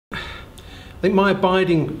I think my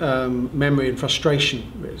abiding memory and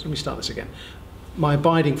frustration, let me start this again. My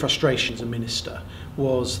abiding frustration as a minister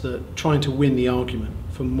was that trying to win the argument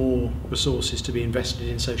for more resources to be invested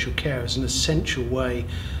in social care as an essential way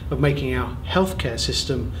of making our healthcare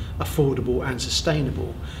system affordable and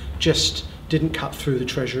sustainable just didn't cut through the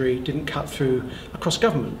Treasury, didn't cut through across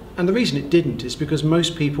government. And the reason it didn't is because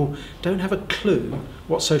most people don't have a clue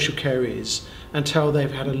what social care is until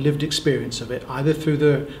they've had a lived experience of it, either through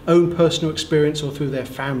their own personal experience or through their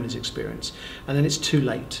family's experience. And then it's too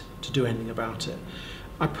late to do anything about it.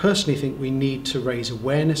 I personally think we need to raise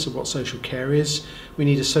awareness of what social care is. We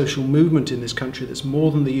need a social movement in this country that's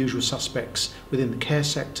more than the usual suspects within the care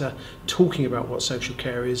sector talking about what social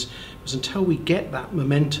care is. Because until we get that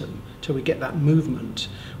momentum, until we get that movement,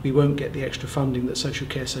 we won't get the extra funding that social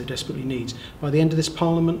care so desperately needs. By the end of this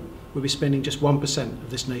Parliament, we'll be spending just 1%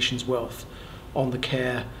 of this nation's wealth on the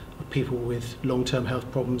care of people with long-term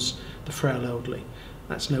health problems, the frail elderly.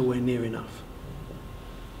 That's nowhere near enough.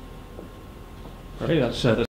 Right, that's